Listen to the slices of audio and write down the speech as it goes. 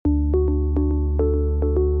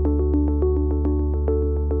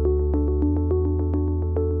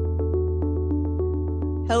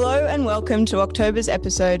welcome to October's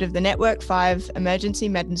episode of the Network 5 Emergency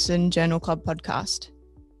Medicine Journal Club podcast.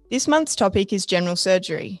 This month's topic is general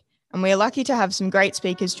surgery, and we are lucky to have some great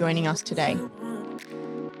speakers joining us today.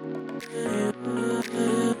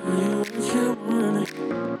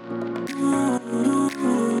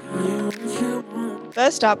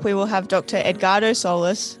 First up, we will have Dr. Edgardo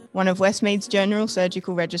Solis, one of Westmead's general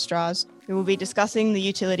surgical registrars, who will be discussing the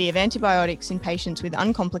utility of antibiotics in patients with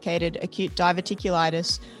uncomplicated acute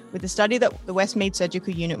diverticulitis with a study that the Westmead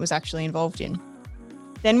Surgical Unit was actually involved in.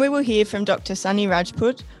 Then we will hear from Dr. Sunny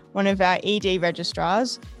Rajput, one of our ED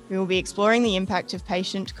registrars, who will be exploring the impact of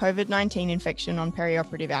patient COVID-19 infection on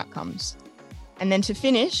perioperative outcomes. And then to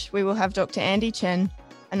finish, we will have Dr. Andy Chen,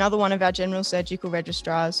 another one of our general surgical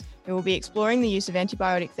registrars, who will be exploring the use of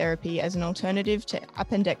antibiotic therapy as an alternative to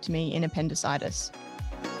appendectomy in appendicitis.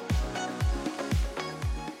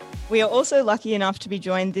 We are also lucky enough to be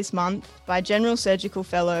joined this month by General Surgical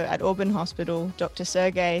Fellow at Auburn Hospital, Dr.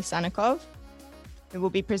 Sergei Sannikov, who will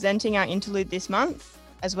be presenting our interlude this month,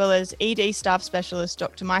 as well as ED Staff Specialist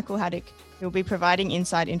Dr. Michael Haddock, who will be providing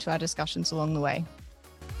insight into our discussions along the way.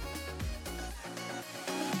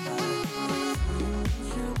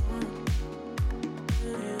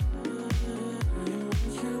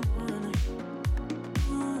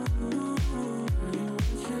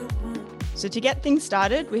 So to get things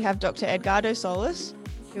started, we have Dr. Edgardo Solis,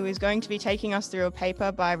 who is going to be taking us through a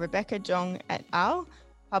paper by Rebecca Zhong et al.,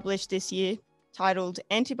 published this year, titled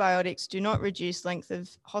Antibiotics Do Not Reduce Length of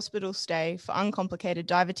Hospital Stay for Uncomplicated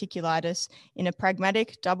Diverticulitis in a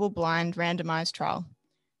Pragmatic Double-Blind Randomized Trial.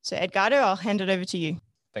 So Edgardo, I'll hand it over to you.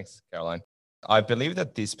 Thanks, Caroline. I believe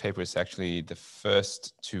that this paper is actually the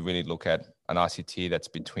first to really look at an RCT that's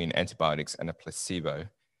between antibiotics and a placebo.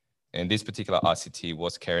 And this particular RCT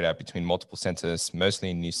was carried out between multiple centres,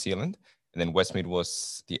 mostly in New Zealand. And then Westmead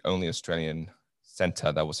was the only Australian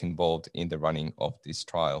centre that was involved in the running of this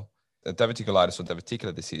trial. The diverticulitis or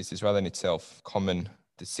diverticular disease is rather in itself a common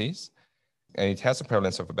disease. And it has a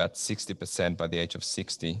prevalence of about 60% by the age of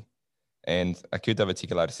 60. And acute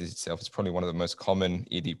diverticulitis itself is probably one of the most common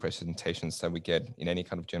ED presentations that we get in any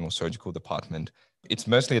kind of general surgical department. It's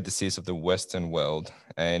mostly a disease of the Western world,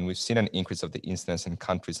 and we've seen an increase of the incidence in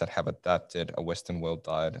countries that have adapted a Western world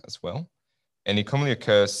diet as well. And it commonly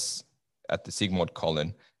occurs at the sigmoid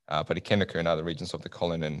colon, but it can occur in other regions of the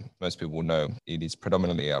colon, and most people will know it is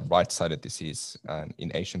predominantly a right-sided disease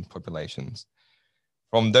in Asian populations.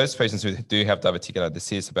 From those patients who do have diverticular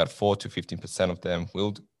disease, about 4 to 15% of them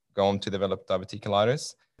will go on to develop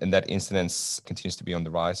diverticulitis, and that incidence continues to be on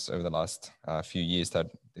the rise over the last few years that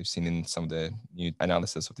they've seen in some of the new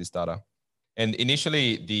analysis of this data. And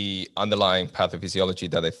initially, the underlying pathophysiology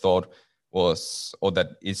that they thought was, or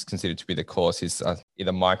that is considered to be the cause, is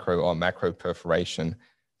either micro or macro perforation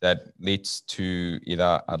that leads to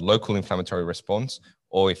either a local inflammatory response,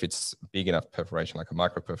 or if it's big enough perforation, like a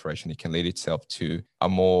microperforation, it can lead itself to a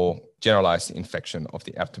more generalized infection of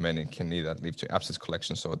the abdomen and can either lead to abscess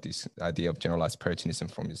collections or this idea of generalized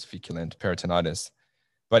peritonism from this feculent peritonitis.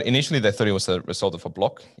 But initially they thought it was a result of a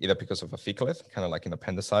block, either because of a fecolith, kind of like in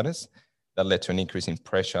appendicitis, that led to an increase in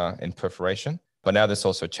pressure and perforation. But now there's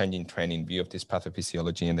also a changing trend in view of this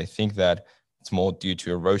pathophysiology, and they think that it's more due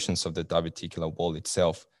to erosions of the diverticular wall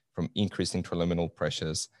itself from increased introluminal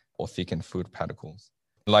pressures or thickened fluid particles.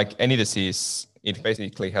 Like any disease, it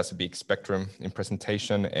basically has a big spectrum in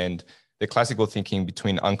presentation, and the classical thinking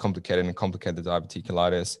between uncomplicated and complicated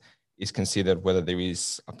diverticulitis is considered whether there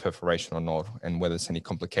is a perforation or not, and whether there's any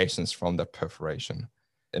complications from that perforation.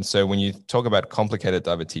 And so when you talk about complicated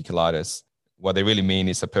diverticulitis, what they really mean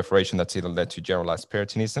is a perforation that's either led to generalized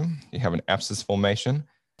peritonism, you have an abscess formation,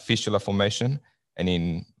 fistula formation, and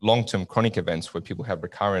in long-term chronic events where people have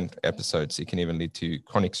recurrent episodes, it can even lead to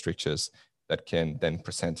chronic strictures that can then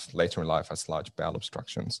present later in life as large bowel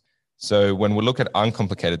obstructions. So when we look at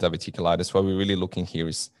uncomplicated diverticulitis, what we're really looking here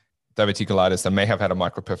is diverticulitis that may have had a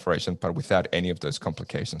microperforation, but without any of those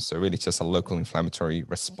complications. So really just a local inflammatory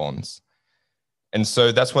response. And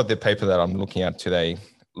so that's what the paper that I'm looking at today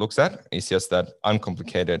looks at. It's just that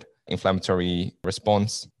uncomplicated inflammatory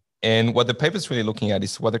response. And what the paper is really looking at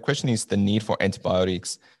is what the question is the need for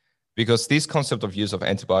antibiotics, because this concept of use of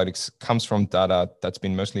antibiotics comes from data that's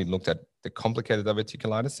been mostly looked at the complicated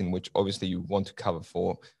diverticulitis, in which obviously you want to cover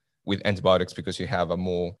for with antibiotics because you have a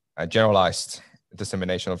more generalized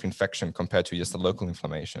dissemination of infection compared to just a local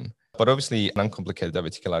inflammation. But obviously, an uncomplicated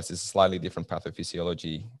diverticulitis is a slightly different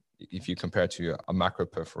pathophysiology if you compare it to a macro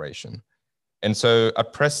perforation. And so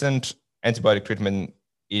at present, antibiotic treatment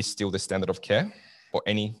is still the standard of care for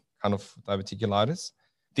any kind of diverticulitis.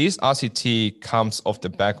 This RCT comes off the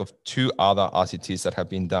back of two other RCTs that have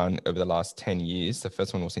been done over the last 10 years. The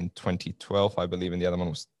first one was in 2012, I believe, and the other one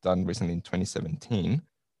was done recently in 2017.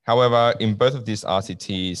 However, in both of these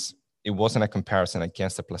RCTs, it wasn't a comparison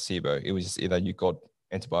against a placebo. It was just either you got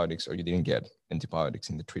antibiotics or you didn't get antibiotics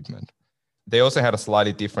in the treatment. They also had a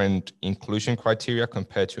slightly different inclusion criteria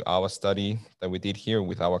compared to our study that we did here,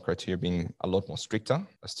 with our criteria being a lot more stricter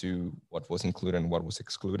as to what was included and what was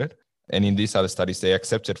excluded. And in these other studies, they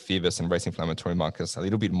accepted fevers and raised inflammatory markers a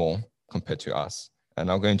little bit more compared to us. And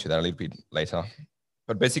I'll go into that a little bit later.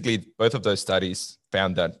 But basically, both of those studies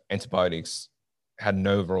found that antibiotics had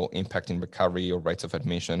no overall impact in recovery or rates of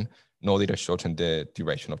admission, nor did it shorten the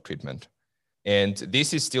duration of treatment. And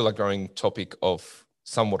this is still a growing topic of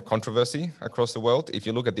somewhat controversy across the world. If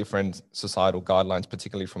you look at different societal guidelines,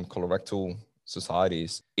 particularly from colorectal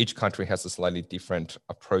societies, each country has a slightly different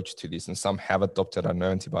approach to this, and some have adopted a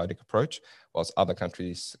no antibiotic approach, whilst other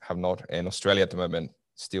countries have not. And Australia at the moment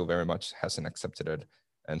still very much hasn't accepted it.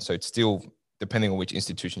 And so it's still, depending on which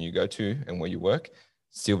institution you go to and where you work,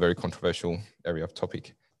 still very controversial area of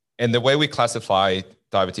topic. And the way we classify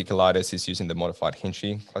diverticulitis is using the modified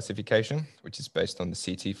Hinchey classification, which is based on the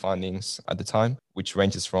CT findings at the time, which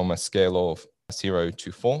ranges from a scale of 0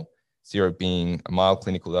 to 4, 0 being a mild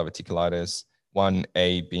clinical diverticulitis,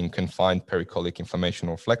 1A being confined pericolic inflammation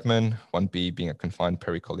or phlegmon, 1B being a confined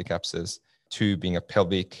pericolic abscess, 2 being a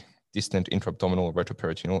pelvic, distant intra-abdominal or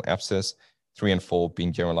retroperitoneal abscess, 3 and 4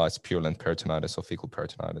 being generalized purulent peritonitis or fecal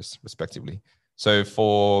peritonitis, respectively. So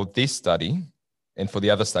for this study, and for the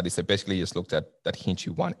other studies, they basically just looked at that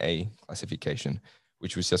Hinchey 1A classification,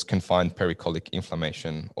 which was just confined pericolic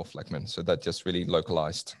inflammation or phlegmon. So that just really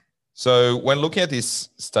localized. So when looking at this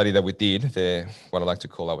study that we did, what I like to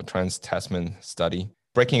call our Trans-Tasman study,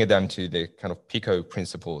 breaking it down to the kind of PICO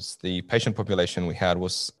principles, the patient population we had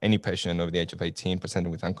was any patient over the age of 18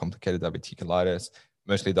 presenting with uncomplicated diverticulitis,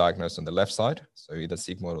 mostly diagnosed on the left side, so either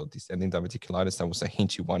sigmoid or descending diverticulitis. That was a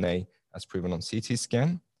Hinchey 1A as proven on CT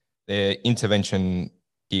scan. The intervention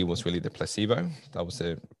here was really the placebo. That was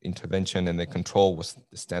the intervention, and the control was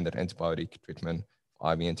the standard antibiotic treatment,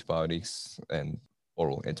 IV antibiotics and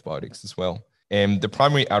oral antibiotics as well. And the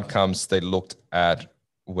primary outcomes they looked at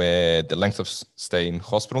were the length of stay in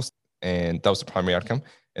hospitals, and that was the primary outcome.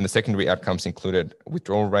 And the secondary outcomes included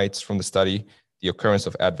withdrawal rates from the study, the occurrence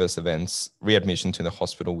of adverse events, readmission to the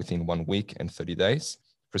hospital within 1 week and 30 days,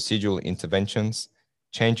 procedural interventions,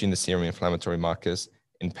 change in the serum inflammatory markers,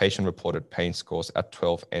 and patient-reported pain scores at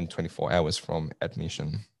 12 and 24 hours from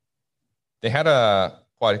admission. They had a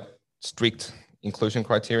quite strict inclusion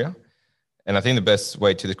criteria, and I think the best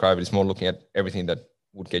way to describe it is more looking at everything that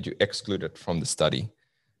would get you excluded from the study.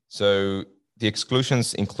 So the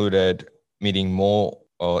exclusions included meeting more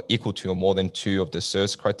or equal to or more than 2 of the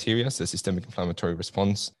SIRS criteria, the systemic inflammatory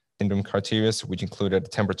response syndrome criteria, which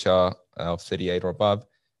included temperature of 38 or above,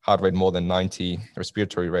 heart rate more than 90,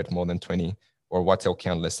 respiratory rate more than 20, or white cell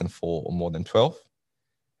count less than 4 or more than 12.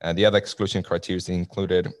 And the other exclusion criteria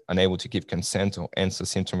included unable to give consent or answer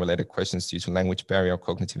symptom-related questions due to language barrier or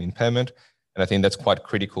cognitive impairment. And I think that's quite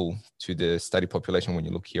critical to the study population when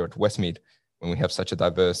you look here at Westmead, when we have such a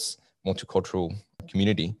diverse multicultural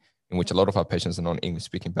community in which a lot of our patients are non-English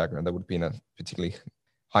speaking background. That would be in a particularly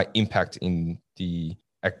high impact in the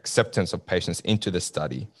acceptance of patients into the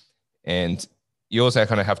study. And you also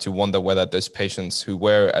kind of have to wonder whether those patients who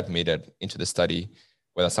were admitted into the study,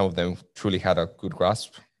 whether some of them truly had a good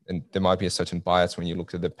grasp. And there might be a certain bias when you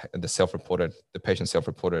look at the patient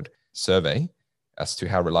self-reported survey as to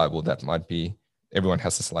how reliable that might be. Everyone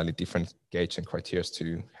has a slightly different gauge and criteria as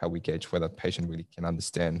to how we gauge whether a patient really can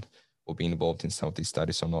understand or be involved in some of these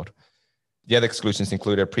studies or not. The other exclusions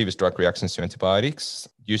included previous drug reactions to antibiotics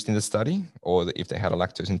used in the study, or if they had a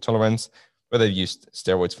lactose intolerance, whether they've used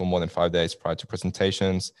steroids for more than 5 days prior to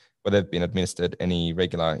presentations, whether they've been administered any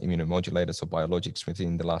regular immunomodulators or biologics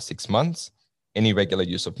within the last 6 months, any regular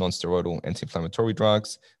use of non-steroidal anti-inflammatory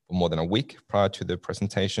drugs for more than a week prior to the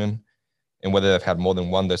presentation, and whether they've had more than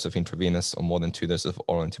 1 dose of intravenous or more than 2 doses of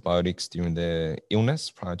oral antibiotics during their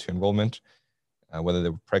illness prior to enrollment, whether they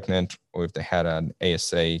were pregnant, or if they had an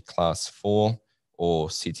ASA class 4 or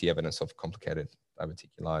CT evidence of complicated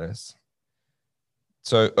diverticulitis.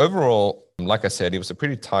 So overall, like I said, it was a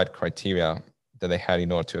pretty tight criteria that they had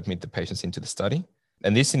in order to admit the patients into the study.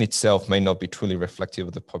 And this in itself may not be truly reflective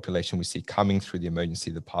of the population we see coming through the emergency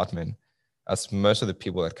department, as most of the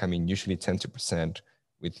people that come in usually tend to present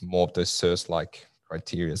with more of those SIRS-like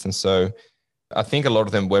criteria. And so I think a lot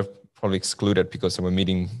of them were probably excluded because they were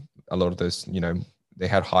meeting a lot of those, they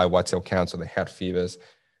had high white cell counts or they had fevers.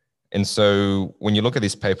 And so when you look at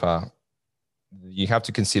this paper, you have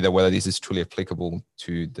to consider whether this is truly applicable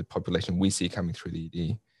to the population we see coming through the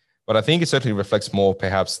ED. But I think it certainly reflects more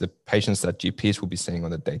perhaps the patients that GPs will be seeing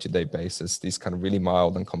on a day-to-day basis, these kind of really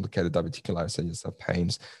mild and complicated diverticulitis that just have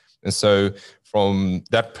pains. And so from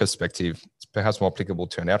that perspective, it's perhaps more applicable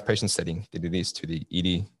to an outpatient setting than it is to the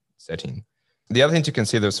ED setting. The other thing to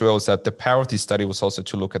consider as well is that the power of this study was also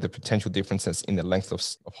to look at the potential differences in the length of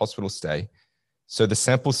hospital stay. So the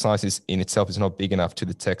sample size in itself is not big enough to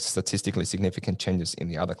detect statistically significant changes in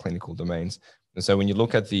the other clinical domains. And so when you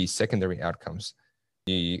look at the secondary outcomes,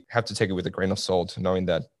 you have to take it with a grain of salt, knowing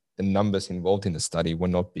that the numbers involved in the study were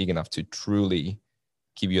not big enough to truly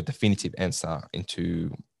give you a definitive answer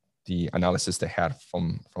into the analysis they had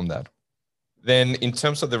from that. Then in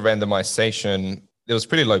terms of the randomization, there was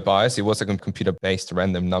pretty low bias. It was a computer-based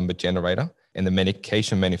random number generator, and the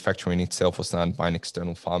medication manufacturing itself was done by an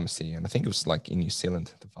external pharmacy. And I think it was like in New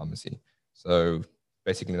Zealand, the pharmacy. So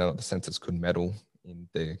basically none of the centers could meddle in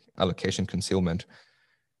the allocation concealment.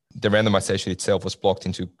 The randomization itself was blocked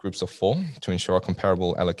into groups of 4 to ensure a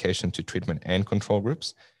comparable allocation to treatment and control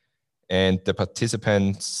groups. And the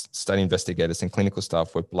participants, study investigators, and clinical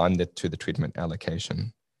staff were blinded to the treatment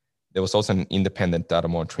allocation. There was also an independent data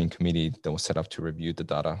monitoring committee that was set up to review the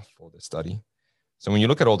data for the study. So when you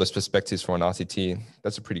look at all those perspectives for an RCT,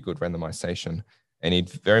 that's a pretty good randomization. And it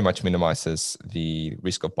very much minimizes the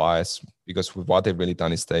risk of bias, because what they've really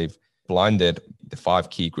done is they've blinded the 5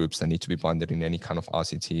 key groups that need to be blinded in any kind of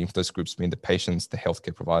RCT. Those groups being the patients, the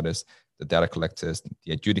healthcare providers, the data collectors,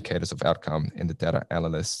 the adjudicators of outcome, and the data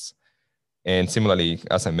analysts. And similarly,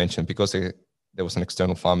 as I mentioned, because there was an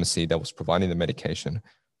external pharmacy that was providing the medication,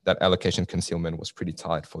 that allocation concealment was pretty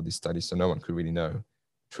tight for this study. So no one could really know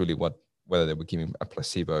truly whether they were giving a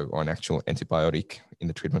placebo or an actual antibiotic in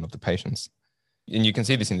the treatment of the patients. And you can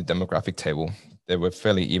see this in the demographic table. They were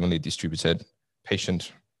fairly evenly distributed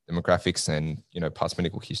patient demographics and past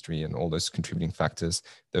medical history and all those contributing factors.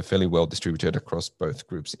 They're fairly well distributed across both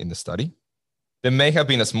groups in the study. There may have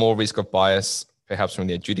been a small risk of bias, perhaps from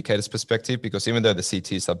the adjudicator's perspective, because even though the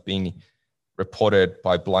CTs are being reported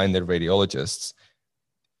by blinded radiologists,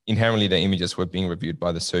 inherently the images were being reviewed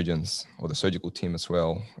by the surgeons or the surgical team as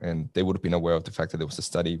well, and they would have been aware of the fact that there was a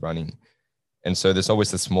study running. And so there's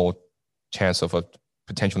always a small chance of a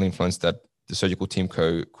potential influence that the surgical team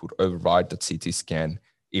could override the CT scan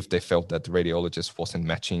if they felt that the radiologist wasn't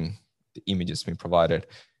matching the images being provided.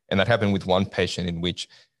 And that happened with one patient in which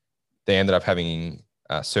they ended up having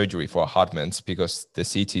surgery for a Hartmann's because the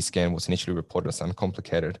CT scan was initially reported as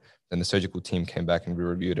uncomplicated. Then the surgical team came back and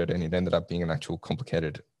reviewed it, and it ended up being an actual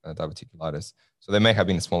complicated diverticulitis. So there may have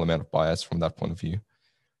been a small amount of bias from that point of view.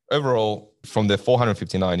 Overall, from the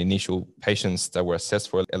 459 initial patients that were assessed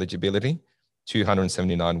for eligibility,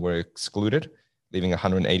 279 were excluded, leaving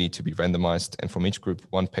 180 to be randomized. And from each group,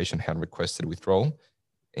 1 patient had requested withdrawal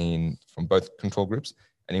from both control groups.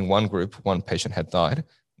 And in one group, 1 patient had died,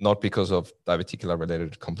 not because of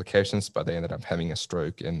diverticular-related complications, but they ended up having a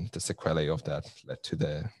stroke, and the sequelae of that led to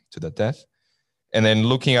the death. And then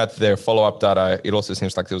looking at their follow-up data, it also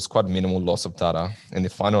seems like there was quite minimal loss of data. And the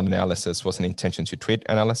final analysis was an intention to treat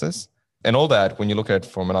analysis. And all that, when you look at it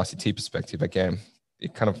from an RCT perspective, again,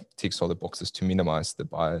 it kind of ticks all the boxes to minimize the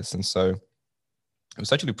bias. And so it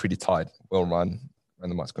was actually pretty tight, well-run,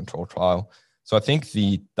 randomized control trial. So I think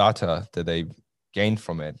the data that they gained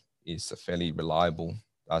from it is a fairly reliable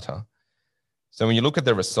data. So when you look at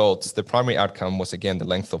the results, the primary outcome was, again, the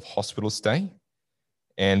length of hospital stay.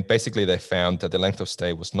 And basically, they found that the length of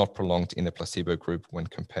stay was not prolonged in the placebo group when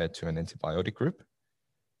compared to an antibiotic group.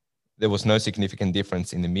 There was no significant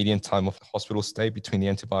difference in the median time of hospital stay between the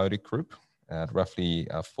antibiotic group at roughly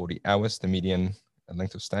 40 hours, the median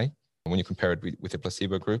length of stay. When you compare it with the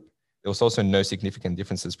placebo group, there was also no significant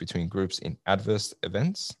differences between groups in adverse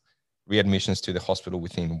events, readmissions to the hospital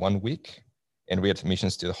within 1 week, and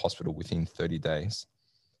readmissions to the hospital within 30 days.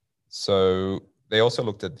 So they also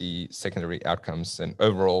looked at the secondary outcomes, and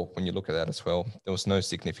overall, when you look at that as well, there was no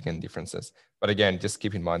significant differences. But again, just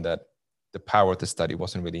keep in mind that the power of the study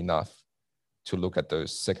wasn't really enough to look at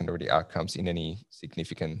those secondary outcomes in any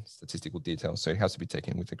significant statistical detail. So it has to be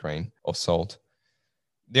taken with a grain of salt.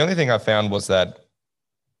 The only thing I found was that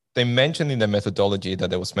they mentioned in their methodology that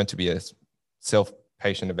there was meant to be a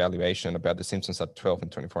self-patient evaluation about the symptoms at 12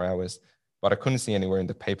 and 24 hours, but I couldn't see anywhere in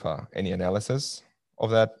the paper any analysis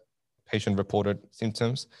of that patient-reported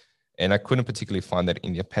symptoms, and I couldn't particularly find that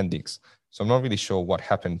in the appendix. So I'm not really sure what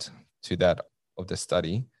happened to that of the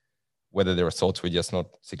study, whether the results were just not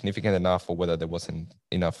significant enough or whether there wasn't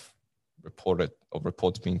enough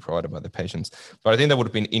reports being provided by the patients. But I think that would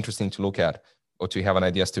have been interesting to look at, or to have an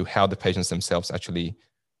idea as to how the patients themselves actually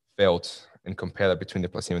felt and compare that between the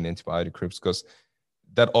placebo and the antibiotic groups, because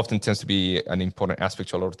that often tends to be an important aspect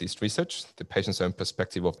to a lot of this research, the patient's own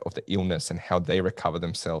perspective of the illness and how they recover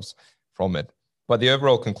themselves from it. But the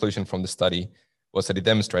overall conclusion from the study was that it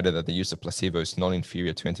demonstrated that the use of placebo is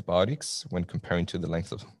non-inferior to antibiotics when comparing to the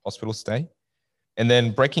length of hospital stay. And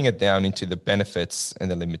then breaking it down into the benefits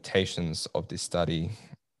and the limitations of this study,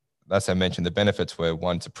 as I mentioned, the benefits were,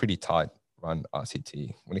 one, it's a pretty tight run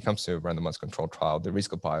RCT. When it comes to a randomized controlled trial, the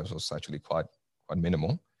risk of bias was actually quite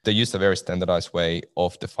minimal. They used a very standardized way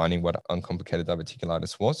of defining what uncomplicated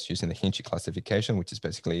diverticulitis was, using the Hinchey classification, which is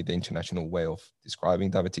basically the international way of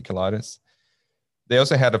describing diverticulitis. They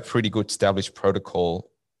also had a pretty good established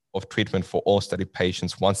protocol of treatment for all study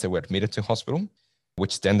patients once they were admitted to hospital,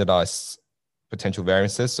 which standardized potential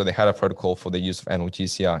variances. So they had a protocol for the use of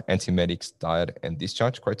analgesia, antiemetics, diet, and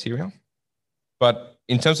discharge criteria. But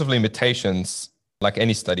in terms of limitations, like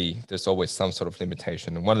any study, there's always some sort of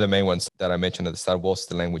limitation. And one of the main ones that I mentioned at the start was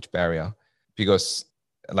the language barrier, because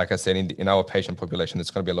like I said, in our patient population,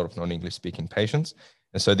 there's going to be a lot of non-English speaking patients.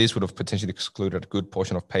 And so this would have potentially excluded a good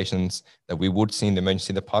portion of patients that we would see in the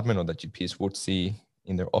emergency department or that GPs would see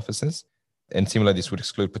in their offices. And similarly, this would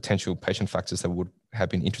exclude potential patient factors that would have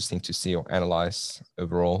been interesting to see or analyze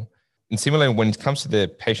overall. And similarly, when it comes to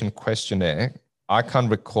the patient questionnaire, I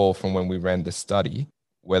can't recall from when we ran the study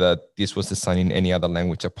whether this was designed in any other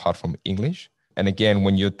language apart from English. And again,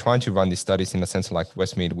 when you're trying to run these studies in a center like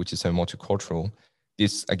Westmead, which is so multicultural,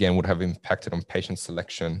 this again would have impacted on patient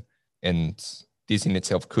selection. And this in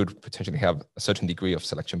itself could potentially have a certain degree of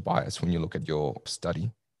selection bias when you look at your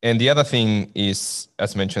study. And the other thing is,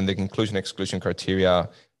 as mentioned, the inclusion-exclusion criteria,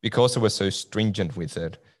 because they were so stringent with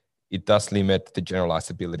it, it does limit the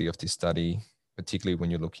generalizability of this study, particularly when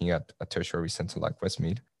you're looking at a tertiary center like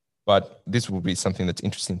Westmead. But this will be something that's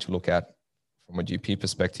interesting to look at from a GP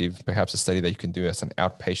perspective, perhaps a study that you can do as an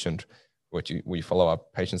outpatient, where you follow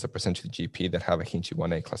up patients that present to the GP that have a Hinchey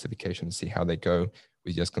 1A classification and see how they go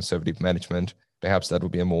with just conservative management. Perhaps that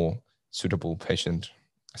would be a more suitable patient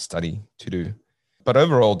study to do. But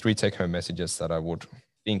overall, 3 take-home messages that I would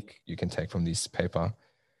think you can take from this paper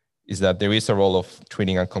is that there is a role of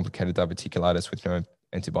treating uncomplicated diverticulitis with no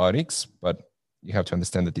antibiotics, but you have to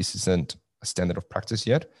understand that this isn't a standard of practice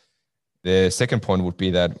yet. The second point would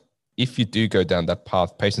be that if you do go down that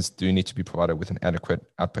path, patients do need to be provided with an adequate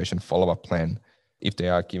outpatient follow-up plan if they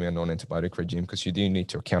are given a non-antibiotic regime, because you do need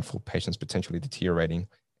to account for patients potentially deteriorating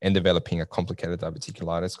and developing a complicated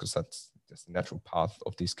diverticulitis, because that's just the natural path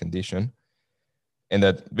of this condition. And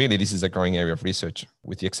that really this is a growing area of research,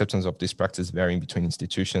 with the acceptance of this practice varying between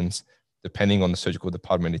institutions, depending on the surgical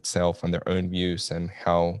department itself and their own views and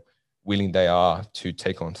how willing they are to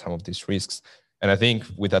take on some of these risks. And I think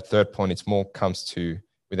with that third point, it's more comes to,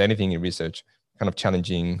 with anything in research, kind of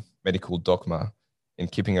challenging medical dogma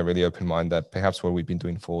and keeping a really open mind that perhaps what we've been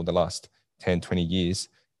doing for the last 10, 20 years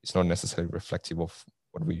is not necessarily reflective of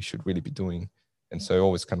what we should really be doing. And so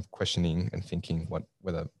always kind of questioning and thinking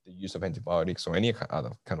whether the use of antibiotics or any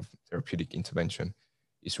other kind of therapeutic intervention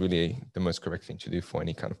is really the most correct thing to do for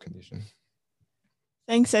any kind of condition.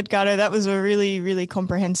 Thanks, Edgardo. That was a really, really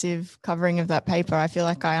comprehensive covering of that paper. I feel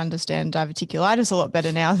like I understand diverticulitis a lot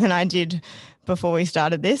better now than I did before we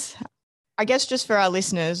started this. I guess just for our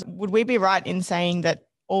listeners, would we be right in saying that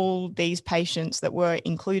all these patients that were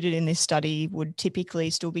included in this study would typically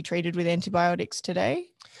still be treated with antibiotics today?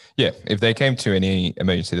 Yeah, if they came to any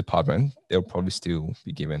emergency department, they'll probably still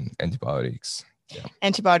be given antibiotics. Yeah.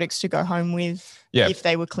 Antibiotics to go home with if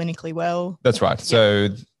they were clinically well. That's right. So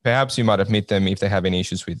perhaps you might admit them if they have any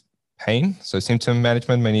issues with pain. So symptom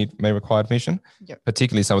management may require admission.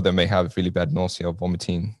 Particularly some of them may have really bad nausea or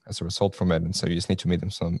vomiting as a result from it. And so you just need to meet them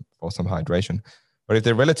for some hydration. But if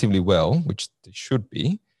they're relatively well, which they should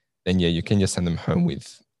be, then you can just send them home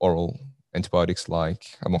with oral antibiotics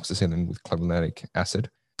like amoxicillin with clavulanic acid,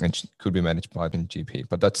 and could be managed by the GP.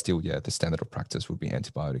 But that's still, the standard of practice would be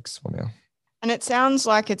antibiotics for now. And it sounds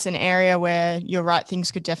like it's an area where you're right,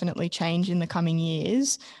 things could definitely change in the coming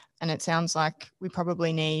years. And it sounds like we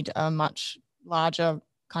probably need a much larger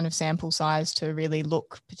kind of sample size to really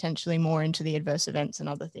look potentially more into the adverse events and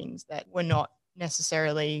other things that were not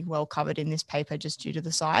necessarily well covered in this paper just due to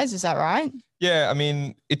the size. Is that right? Yeah, I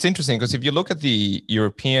mean, it's interesting because if you look at the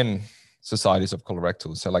European societies of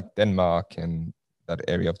colorectal, so like Denmark and that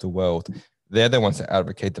area of the world, they're the ones that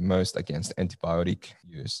advocate the most against antibiotic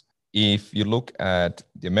use. If you look at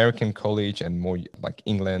the American College and more like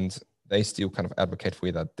England, they still kind of advocate for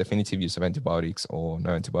either definitive use of antibiotics or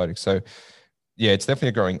no antibiotics. So it's definitely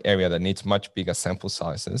a growing area that needs much bigger sample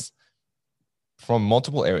sizes from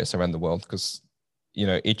multiple areas around the world, because,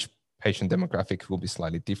 each patient demographic will be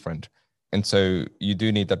slightly different. And so you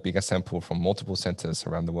do need that bigger sample from multiple centers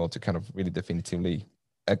around the world to kind of really definitively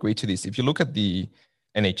agree to this. If you look at the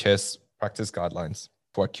NHS practice guidelines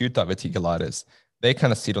for acute diverticulitis, they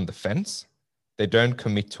kind of sit on the fence. They don't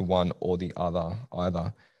commit to one or the other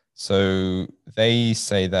either. So they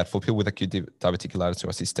say that for people with acute diverticulitis who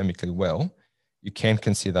are systemically well, you can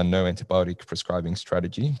consider no antibiotic prescribing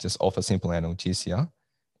strategy, just offer simple analgesia,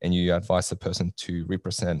 and you advise the person to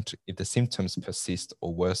represent if the symptoms persist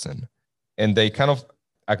or worsen. And they kind of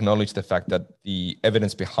acknowledge the fact that the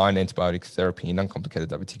evidence behind antibiotic therapy in uncomplicated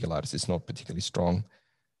diverticulitis is not particularly strong,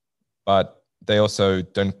 but they also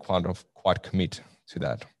don't quite commit to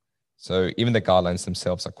that. So even the guidelines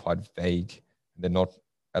themselves are quite vague. They're not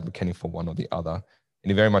advocating for one or the other.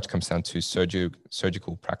 And it very much comes down to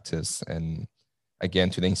surgical practice and, again,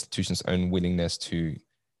 to the institution's own willingness to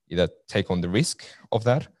either take on the risk of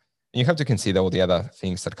that. And you have to consider all the other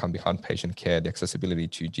things that come behind patient care, the accessibility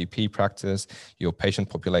to GP practice, your patient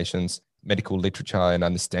populations, medical literature, and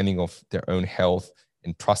understanding of their own health,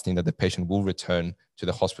 and trusting that the patient will return to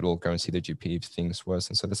the hospital, go and see the GP if things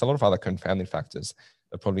worsen. So there's a lot of other confounding factors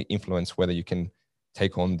that probably influence whether you can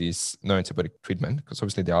take on this no antibiotic treatment, because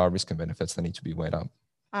obviously there are risks and benefits that need to be weighed up.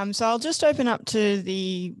 So I'll just open up to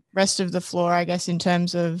the rest of the floor, I guess, in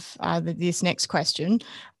terms of this next question.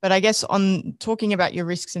 But I guess on talking about your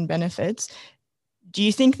risks and benefits, do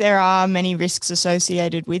you think there are many risks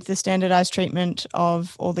associated with the standardized treatment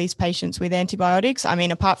of all these patients with antibiotics? I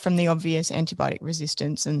mean, apart from the obvious antibiotic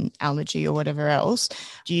resistance and allergy or whatever else,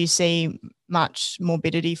 do you see much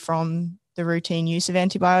morbidity from the routine use of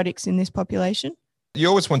antibiotics in this population? You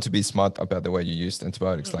always want to be smart about the way you use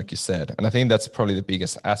antibiotics, like you said. And I think that's probably the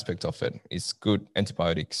biggest aspect of it is good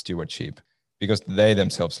antibiotic stewardship, because they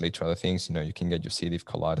themselves lead to other things. You know, you can get your C. diff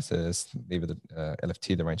colitis, liver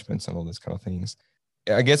LFT derangements, and all those kind of things.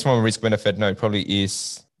 I guess from a risk benefit, no, it probably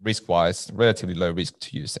is risk-wise relatively low risk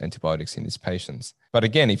to use antibiotics in these patients. But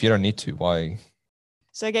again, if you don't need to, why?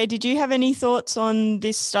 Sergey, did you have any thoughts on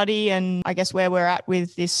this study and I guess where we're at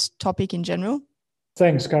with this topic in general?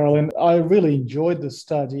 Thanks, Caroline. I really enjoyed the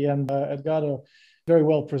study, and Edgardo very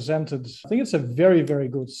well presented. I think it's a very, very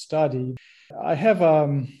good study. I have,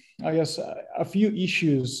 I guess, a few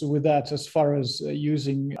issues with that as far as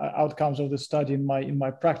using outcomes of the study in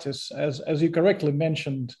my practice. As you correctly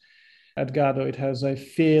mentioned, Edgardo, it has a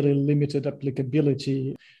fairly limited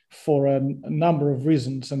applicability for a number of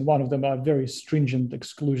reasons, and one of them are very stringent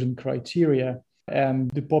exclusion criteria.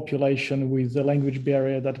 And the population with the language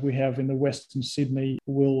barrier that we have in the Western Sydney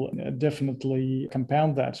will definitely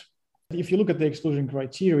compound that. If you look at the exclusion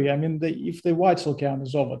criteria, I mean, if the white cell count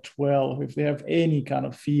is over 12, if they have any kind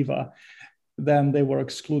of fever, then they were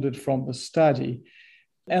excluded from the study.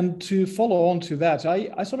 And to follow on to that,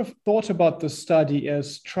 I sort of thought about the study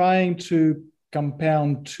as trying to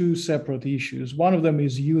compound two separate issues. One of them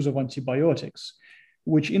is use of antibiotics,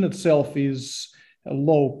 which in itself is a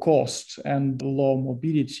low cost and low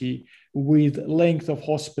morbidity with length of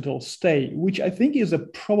hospital stay, which I think is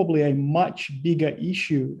probably a much bigger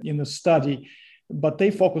issue in the study, but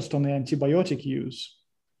they focused on the antibiotic use.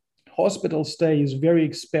 Hospital stay is very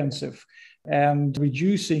expensive, and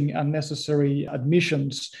reducing unnecessary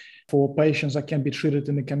admissions for patients that can be treated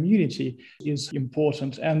in the community is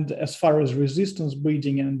important. And as far as resistance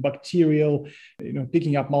breeding and bacterial,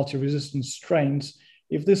 picking up multi-resistant strains,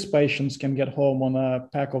 if these patients can get home on a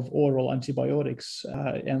pack of oral antibiotics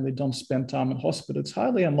and they don't spend time in hospital, it's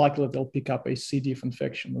highly unlikely that they'll pick up a C. diff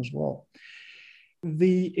infection as well.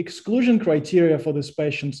 The exclusion criteria for these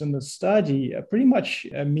patients in the study pretty much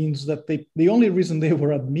means that the only reason they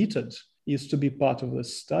were admitted is to be part of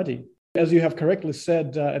this study. As you have correctly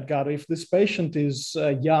said, Edgardo, if this patient is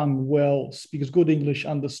young, well, speaks good English,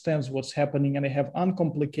 understands what's happening, and they have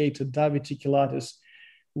uncomplicated diverticulitis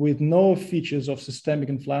with no features of systemic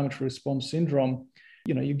inflammatory response syndrome,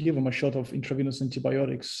 you give them a shot of intravenous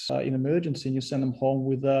antibiotics in emergency, and you send them home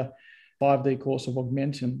with a 5-day course of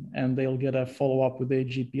Augmentin, and they'll get a follow-up with their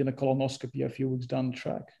GP and a colonoscopy a few weeks down the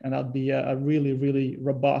track. And that'd be a really, really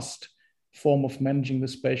robust form of managing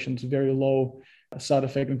this patient's very low side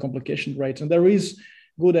effect and complication rates. And there is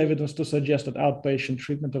good evidence to suggest that outpatient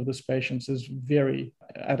treatment of these patients is very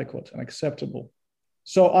adequate and acceptable.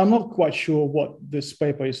 So I'm not quite sure what this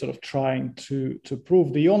paper is sort of trying to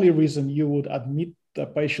prove. The only reason you would admit a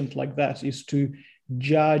patient like that is to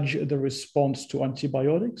judge the response to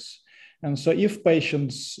antibiotics. And so if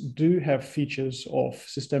patients do have features of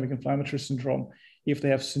systemic inflammatory syndrome, if they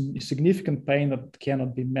have significant pain that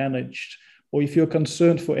cannot be managed, or if you're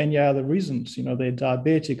concerned for any other reasons, they're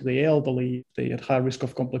diabetic, they're elderly, they're at high risk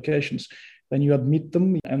of complications, then you admit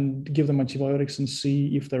them and give them antibiotics and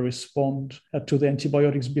see if they respond to the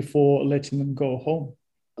antibiotics before letting them go home.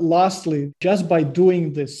 Lastly, just by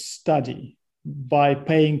doing this study, by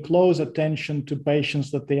paying close attention to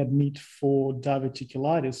patients that they admit for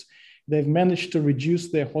diverticulitis, they've managed to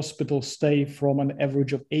reduce their hospital stay from an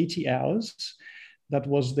average of 80 hours. That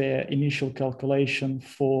was their initial calculation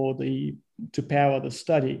to power the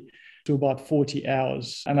study, to about 40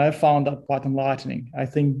 hours. And I found that quite enlightening. I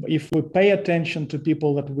think if we pay attention to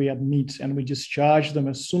people that we admit and we discharge them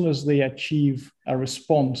as soon as they achieve a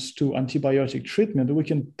response to antibiotic treatment, we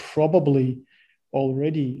can probably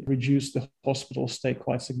already reduce the hospital stay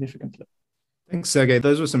quite significantly. Thanks, Sergey.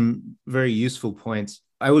 Those were some very useful points.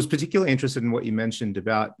 I was particularly interested in what you mentioned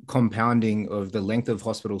about compounding of the length of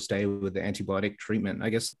hospital stay with the antibiotic treatment. I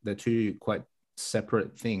guess they're two quite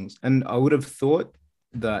separate things. And I would have thought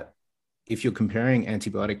that if you're comparing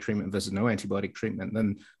antibiotic treatment versus no antibiotic treatment,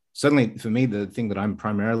 then certainly for me, the thing that I'm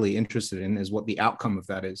primarily interested in is what the outcome of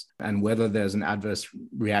that is and whether there's an adverse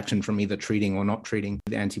reaction from either treating or not treating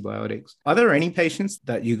the antibiotics. Are there any patients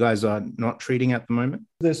that you guys are not treating at the moment?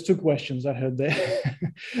 There's two questions I heard there.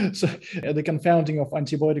 So the confounding of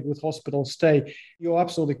antibiotic with hospital stay, you're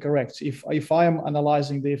absolutely correct. If I am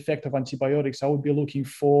analyzing the effect of antibiotics, I would be looking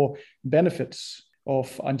for benefits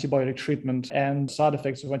of antibiotic treatment and side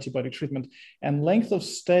effects of antibiotic treatment. And length of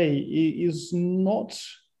stay is not,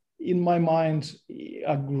 in my mind,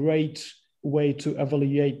 a great way to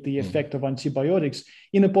evaluate the effect of antibiotics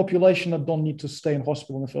in a population that don't need to stay in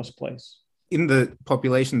hospital in the first place. In the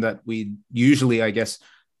population that we usually, I guess,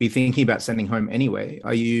 be thinking about sending home anyway,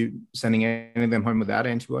 are you sending any of them home without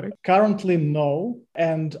antibiotics? Currently, no.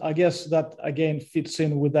 And I guess that, again, fits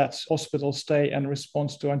in with that hospital stay and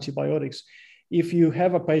response to antibiotics. If you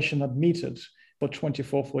have a patient admitted for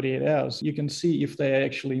 24, 48 hours, you can see if they are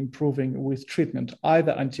actually improving with treatment,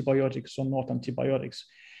 either antibiotics or not antibiotics.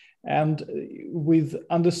 And with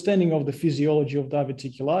understanding of the physiology of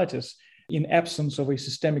diverticulitis, in absence of a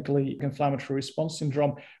systemically inflammatory response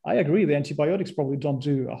syndrome, I agree the antibiotics probably don't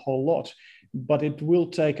do a whole lot, but it will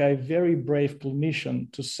take a very brave clinician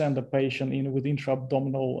to send a patient in with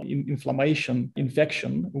intra-abdominal inflammation,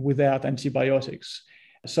 infection without antibiotics.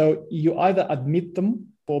 So you either admit them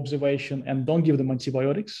for observation and don't give them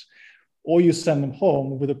antibiotics, or you send them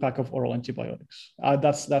home with a pack of oral antibiotics.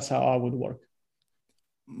 That's how I would work.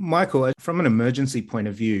 Michael, from an emergency point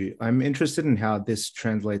of view, I'm interested in how this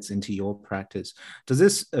translates into your practice. Does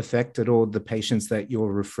this affect at all the patients that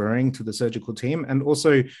you're referring to the surgical team? And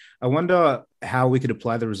also, I wonder how we could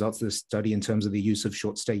apply the results of this study in terms of the use of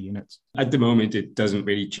short stay units. At the moment, it doesn't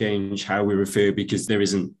really change how we refer because there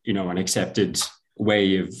isn't, an accepted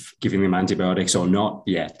way of giving them antibiotics or not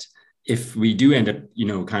yet. If we do end up,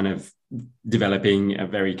 kind of developing a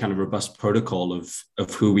very kind of robust protocol of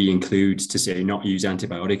who we include to say not use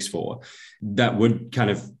antibiotics for, that would kind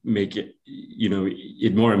of make it,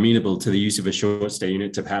 it more amenable to the use of a short stay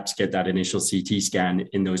unit to perhaps get that initial CT scan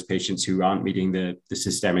in those patients who aren't meeting the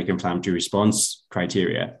systemic inflammatory response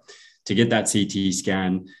criteria, to get that CT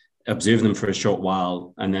scan, observe them for a short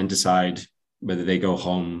while, and then decide whether they go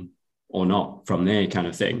home or not from there kind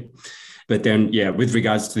of thing. But then, with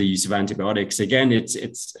regards to the use of antibiotics, again,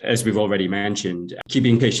 it's as we've already mentioned,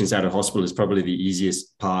 keeping patients out of hospital is probably the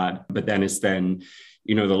easiest part. But then it's the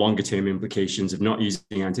longer term implications of not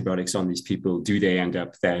using antibiotics on these people. Do they end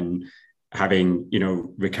up then having,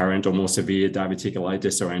 recurrent or more severe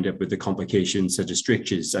diverticulitis or end up with the complications such as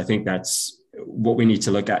strictures? I think that's what we need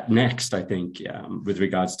to look at next, I think, with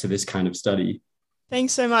regards to this kind of study.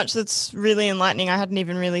 Thanks so much. That's really enlightening. I hadn't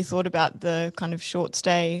even really thought about the kind of short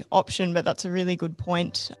stay option, but that's a really good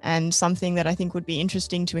point and something that I think would be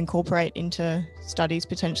interesting to incorporate into studies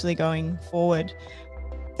potentially going forward.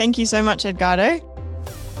 Thank you so much, Edgardo.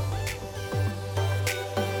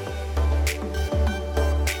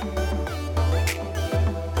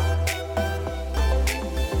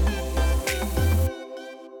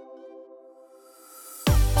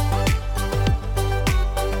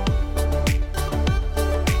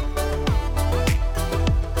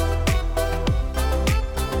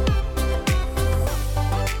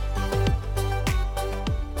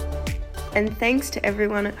 And thanks to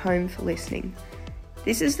everyone at home for listening.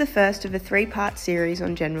 This is the first of a 3-part series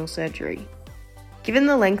on general surgery. Given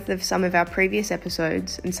the length of some of our previous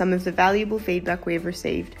episodes and some of the valuable feedback we have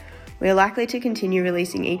received, we are likely to continue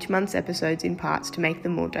releasing each month's episodes in parts to make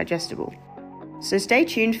them more digestible. So stay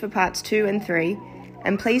tuned for parts 2 and 3,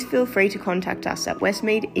 and please feel free to contact us at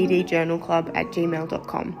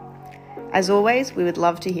westmeadedjournalclub@gmail.com. As always, we would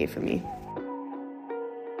love to hear from you.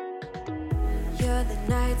 You're the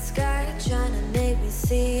night sky trying to make me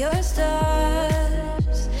see your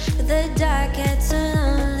stars, but the dark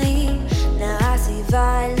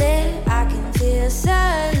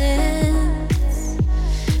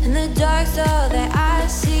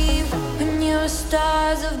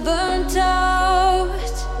burnt out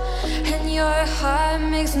and your heart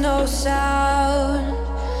makes no sound.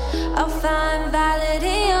 I'll find valid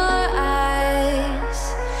in your eyes.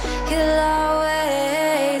 You'll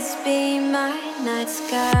always be my night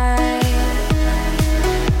sky.